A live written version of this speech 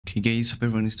Okay guys, hope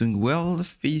everyone is doing well.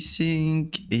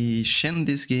 Facing a Shen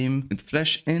this game with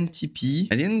Flash and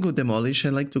TP. I didn't go Demolish. I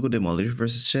like to go Demolish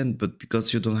versus Shen, but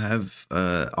because you don't have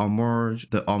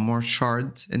the armor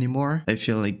shard anymore, I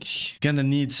feel like gonna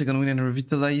need second win and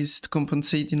Revitalize to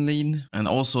compensate in lane. And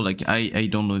also like I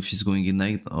don't know if he's going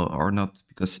Ignite or not,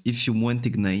 because if you went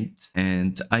Ignite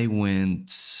and I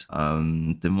went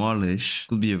Demolish, it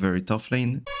could be a very tough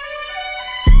lane.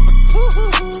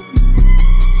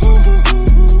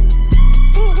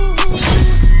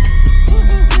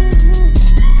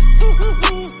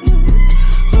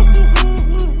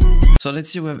 So let's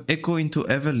see, we have Echo into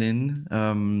Evelyn.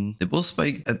 They both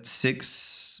spike at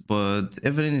 6, but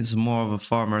Evelyn is more of a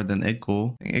farmer than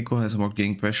Echo. I think Echo has more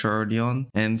getting pressure early on.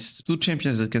 And it's two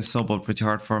champions that can snowball pretty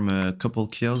hard, farm a couple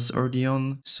kills early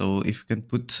on. So if we can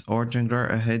put our jungler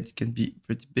ahead, it can be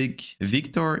pretty big.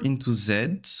 Victor into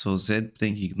Zed. So Zed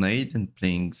playing Ignite and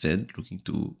playing Zed, looking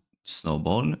to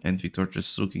snowball, and Victor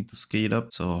just looking to scale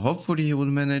up. So hopefully he will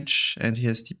manage, and he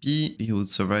has TP. He will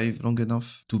survive long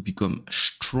enough to become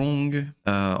strong.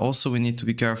 Also we need to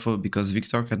be careful because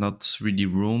Victor cannot really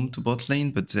roam to bot lane,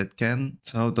 but Zed can.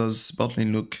 So how does bot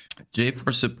lane look? J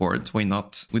for support, why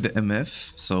not? With the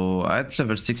MF. So at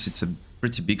level 6 it's a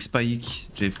pretty big spike.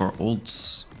 J for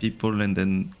ults people, and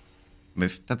then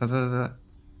MF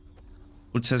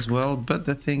ults as well. But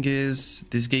the thing is,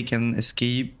 this guy can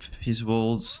escape his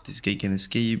walls, this guy can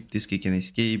escape, this guy can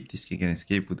escape, this guy can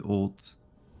escape with ult,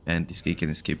 and this guy can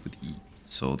escape with E.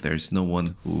 So there's no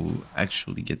one who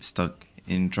actually gets stuck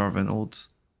in Jarvan ult.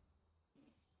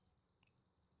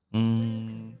 I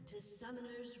mean,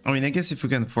 I guess if we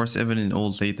can force Evelyn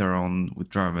ult later on with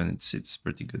Jarvan, it's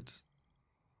pretty good.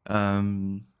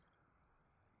 30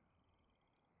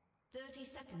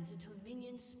 seconds until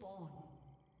minions spawn.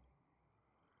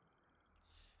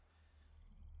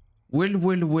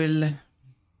 Well.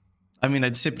 I mean,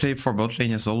 I'd say play for bot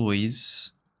lane as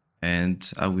always. And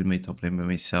I will make top lane by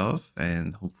myself.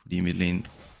 And hopefully mid lane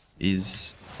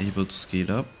is able to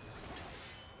scale up.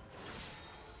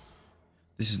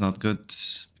 This is not good.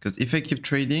 Because if I keep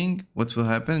trading, what will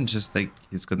happen? Just like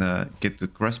he's gonna get the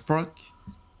grass proc.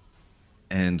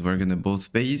 And we're gonna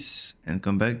both base and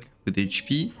come back with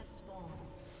HP.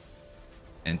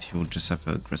 And he will just have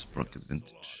a grass proc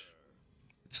advantage.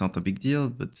 It's not a big deal,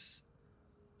 but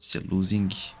still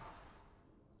losing.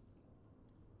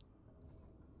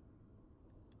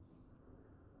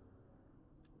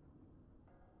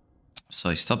 So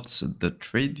I stopped the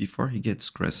trade before he gets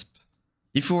grasp.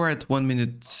 If we were at 1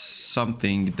 minute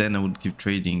something, then I would keep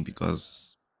trading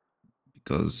because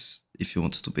if he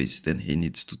wants to base, then he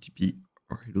needs to TP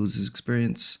or he loses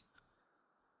experience.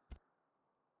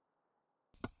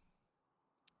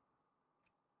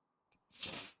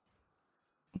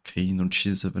 Okay, no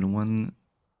cheese level 1.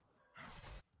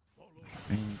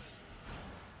 Okay.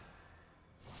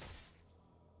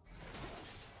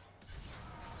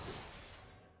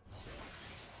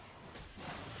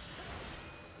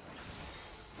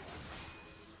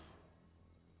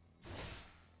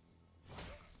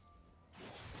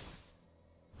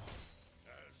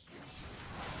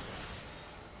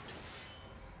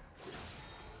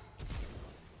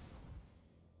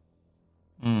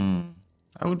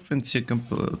 I would fancy a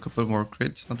couple more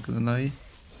crits, not gonna lie.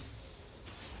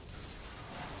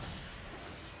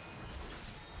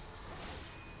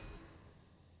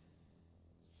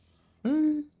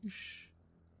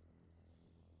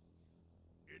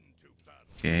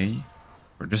 Okay,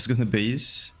 we're just gonna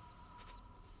base.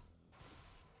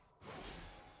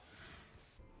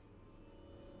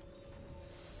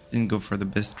 Didn't go for the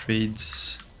best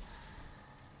trades.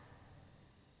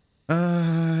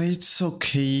 It's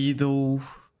okay though.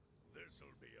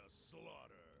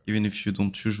 Even if you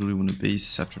don't usually want to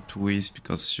base after 2 waves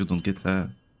because you don't get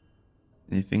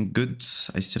anything good,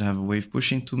 I still have a wave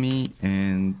pushing to me,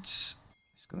 and it's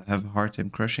gonna have a hard time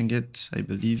crushing it, I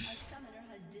believe.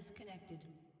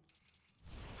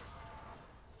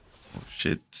 Oh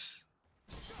shit.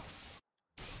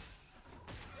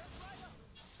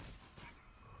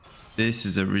 This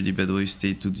is a really bad wave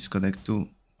state to disconnect to.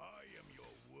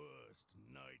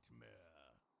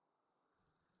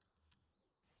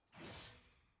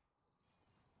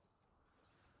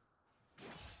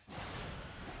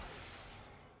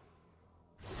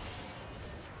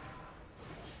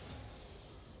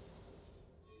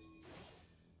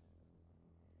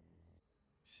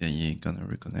 Yeah, you gonna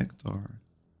reconnect or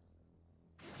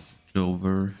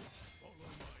over?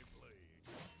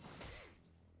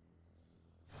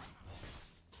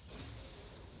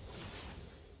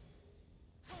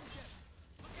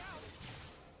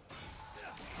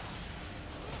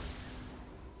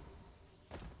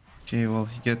 Okay, well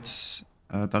he gets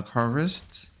Dark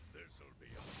Harvest.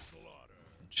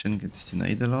 Shen gets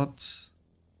denied a lot.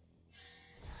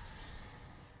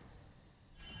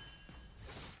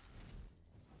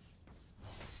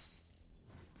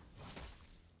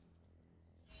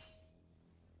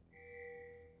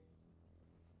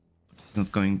 But he's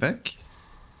not going back.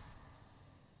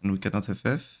 And we cannot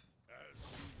FF.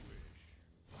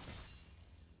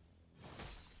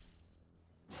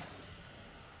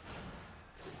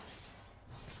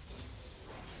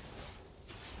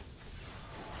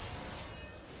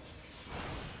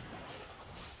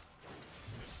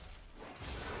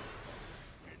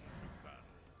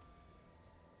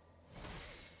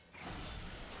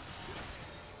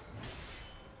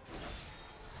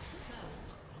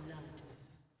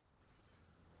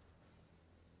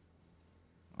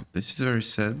 This is very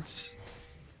sad.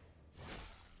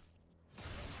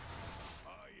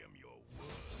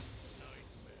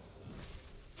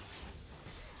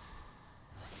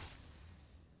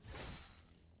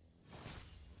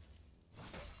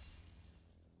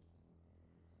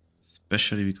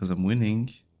 Especially because I'm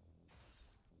winning.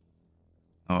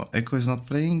 Oh, Echo is not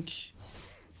playing. It's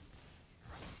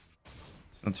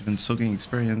not even soaking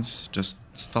experience. Just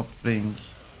stop playing.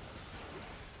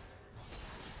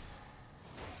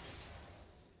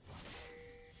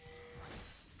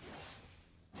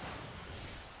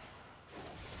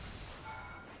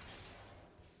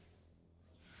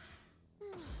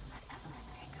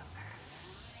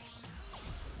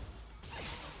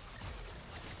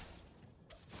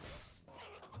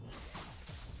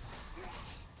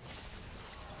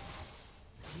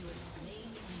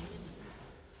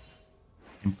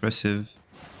 Impressive.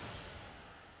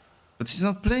 But he's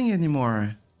not playing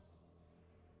anymore.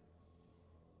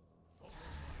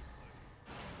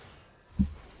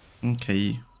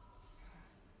 Okay.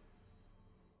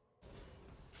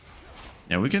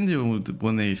 Yeah, we can deal with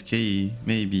 1 AFK,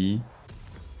 maybe.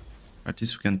 At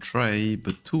least we can try,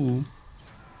 but 2.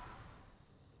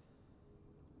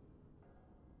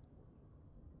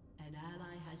 An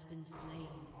ally has been slain.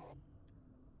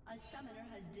 A summoner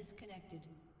has disconnected.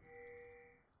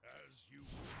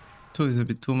 2 is a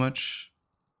bit too much.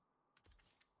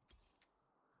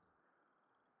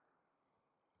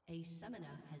 A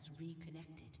summoner has reconnected.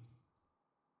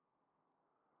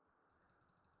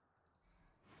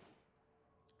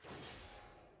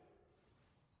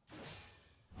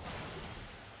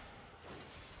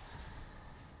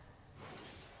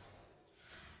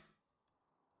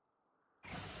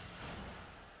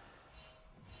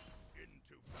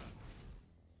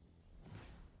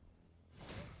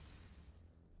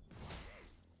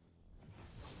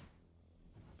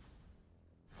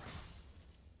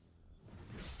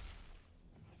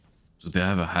 Do they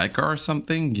have a hacker or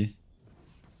something?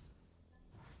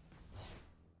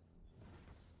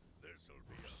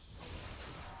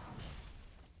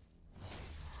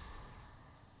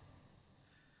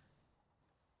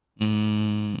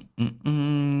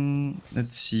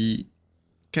 Let's see.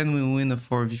 Can we win a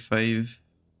 4v5?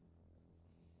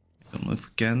 I don't know if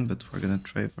we can, but we're gonna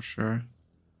try for sure.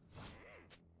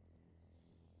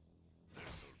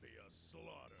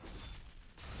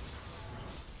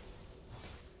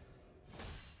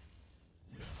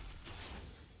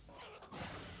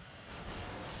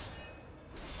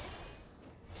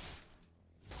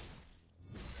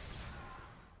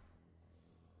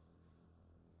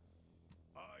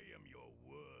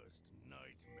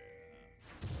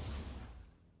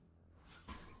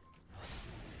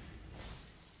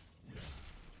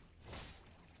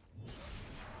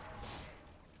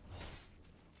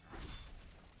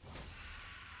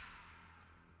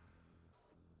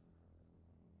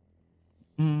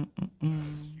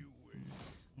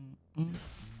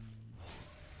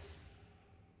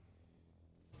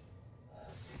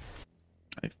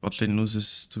 If bot lane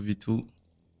loses 2v2,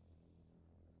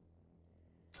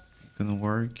 it's not gonna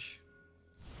work.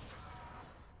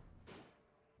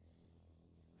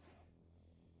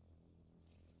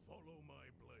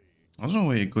 I don't know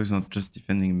why Echo is not just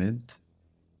defending mid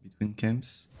between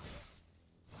camps.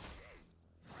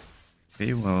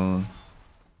 Okay, well,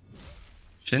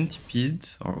 Shen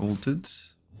TP'd or ulted.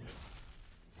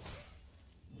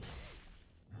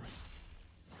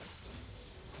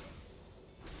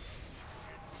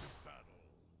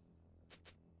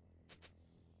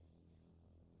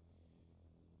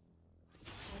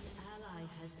 An ally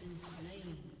has been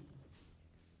slain.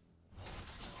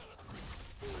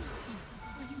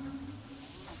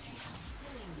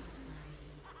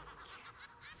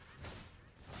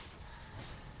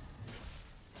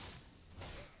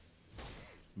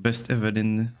 Best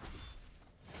Evelyn.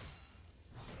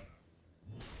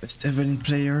 Best Evelyn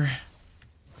player.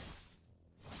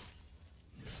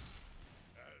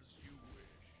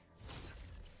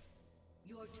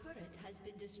 turret has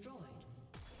been destroyed.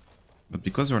 But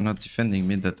because we're not defending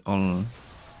mid at all,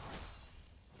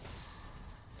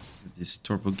 this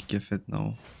turbo geek effect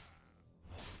now.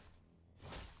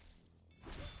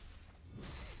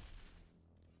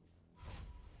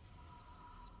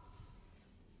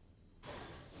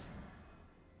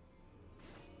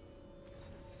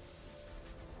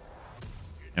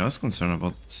 I was concerned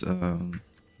about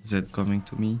Zed coming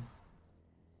to me,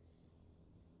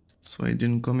 so I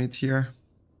didn't commit here.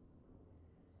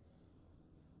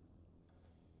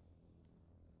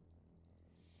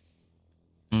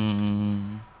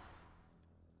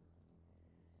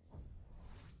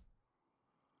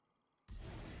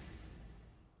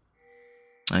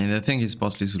 I mean, I think his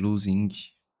bot is losing.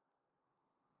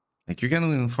 Like, you can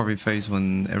win 4v5s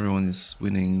when everyone is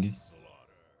winning.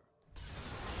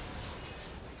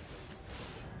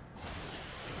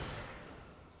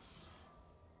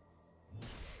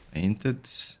 I hinted.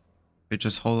 I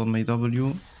just hold on my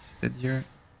W instead here.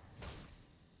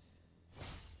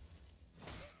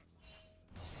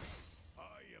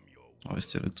 Oh, I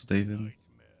still look to David.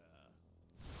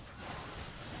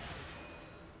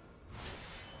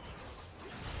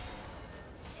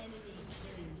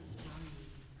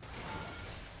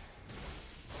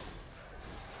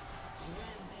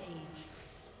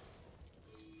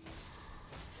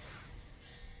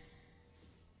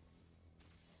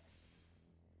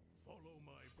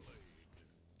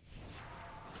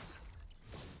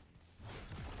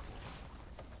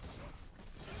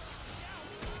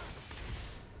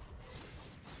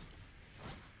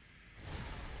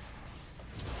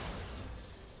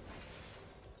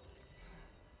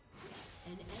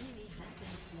 An enemy has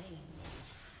been slain.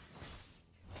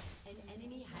 An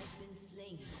enemy has been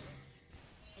slain.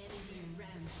 Enemy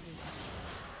rampage.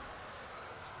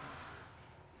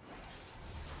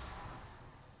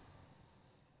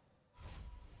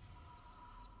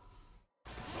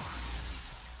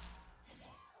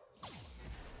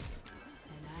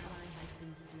 An ally has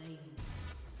been slain.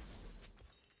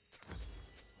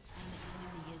 An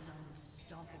enemy is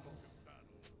unstoppable.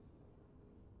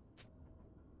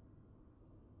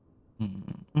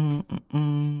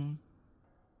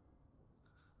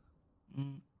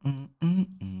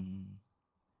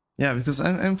 Yeah, because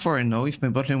I'm 4-0. If my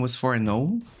bot lane was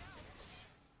 4-0,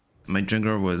 my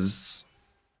jungler was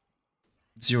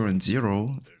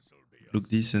 0-0. Look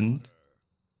decent.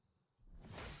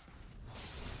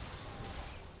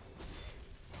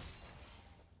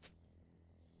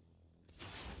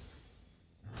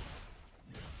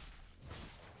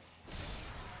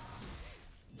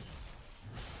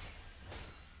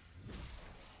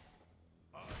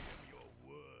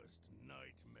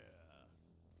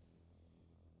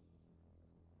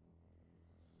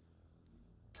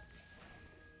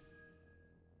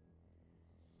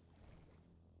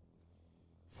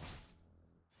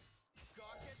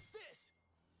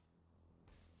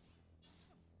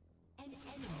 An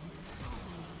enemy is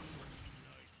dominating.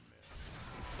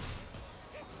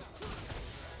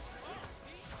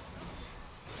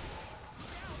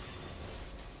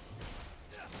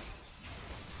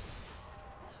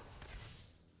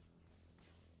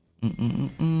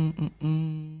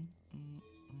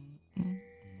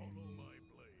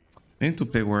 I need to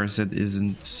play where Zed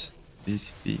isn't,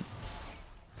 basically.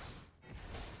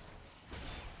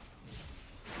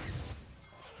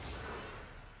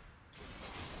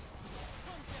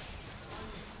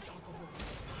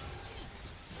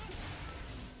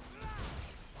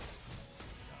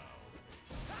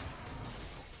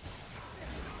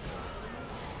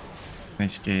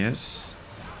 Nice KS.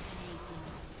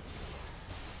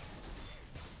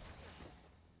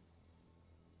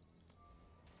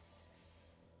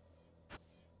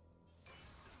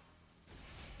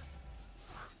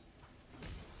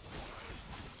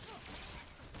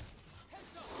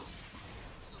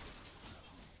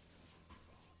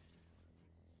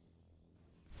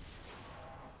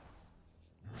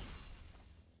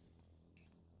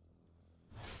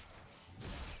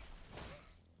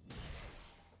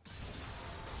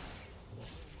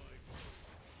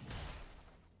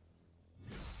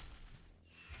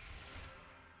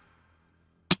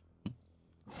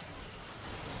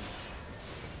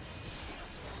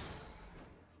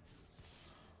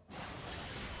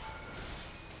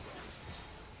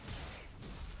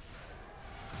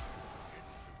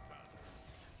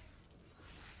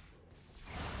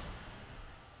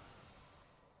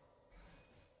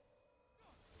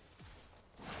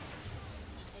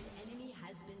 An enemy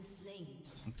has been slain.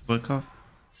 To back off.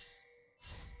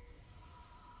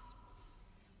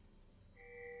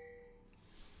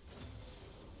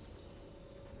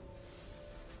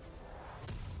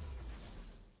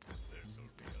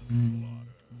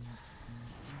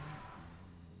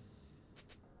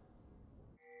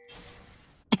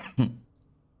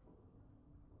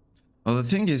 Well, the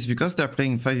thing is, because they're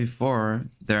playing 5v4,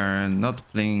 they're not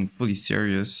playing fully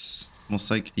serious,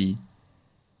 most likely.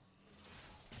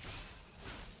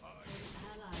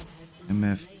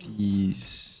 MF,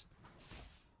 please.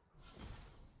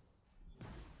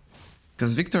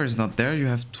 Because Victor is not there, you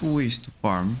have 2 ways to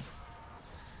farm.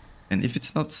 And if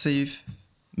it's not safe,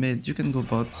 mid, you can go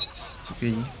bot, it's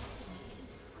okay.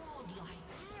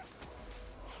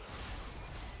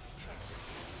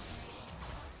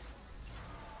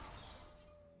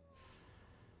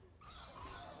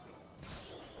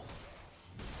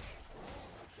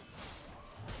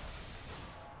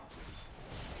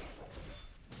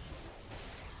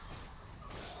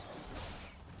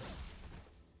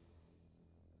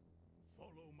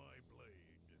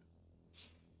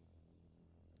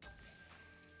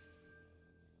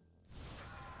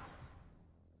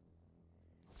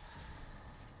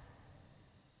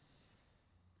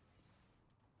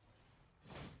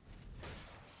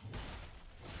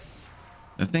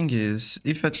 The thing is,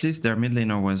 if at least their mid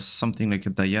laner was something like a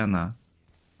Diana,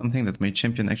 something that my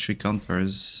champion actually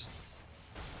counters,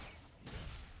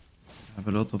 I have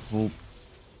a lot of hope,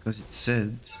 because it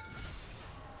said it's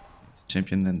a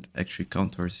champion that actually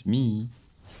counters me.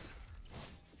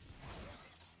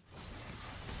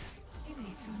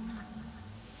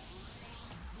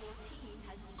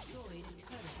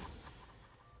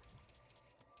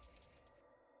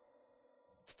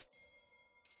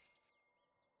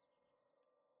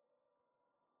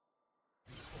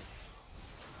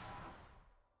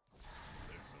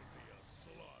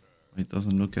 It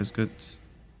doesn't look as good.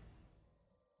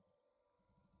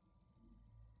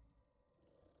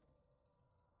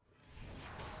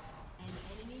 An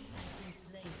enemy has been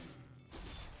slain.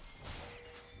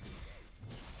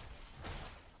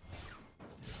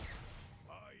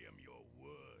 I am your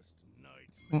worst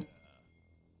nightmare. An ally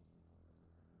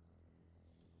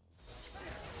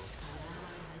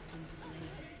has been slain.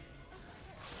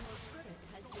 Your turret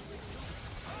has been destroyed.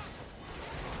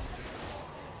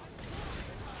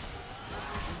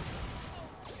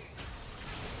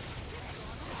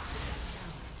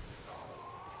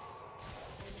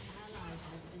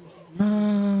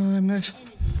 MF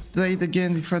died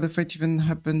again before the fight even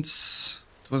happens.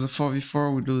 It was a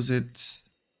 4v4, we lose it.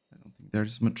 I don't think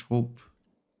there's much hope.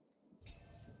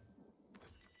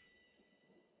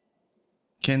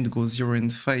 Can't go 0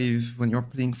 and 5 when you're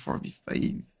playing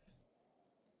 4v5.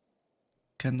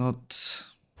 Cannot.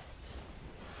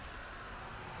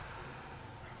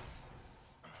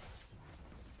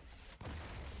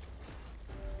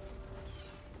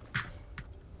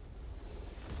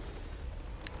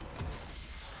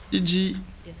 GG.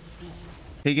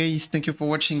 Hey guys, thank you for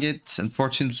watching it.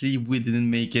 Unfortunately, we didn't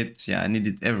make it. Yeah, I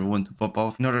needed everyone to pop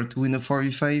off in order to win a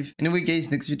 4v5. Anyway guys,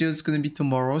 next video is gonna be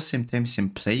tomorrow, same time, same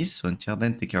place. So until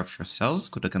then, take care of yourselves.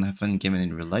 Good luck and have fun in game and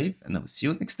in real life. And I will see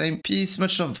you next time. Peace,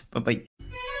 much love. Bye-bye.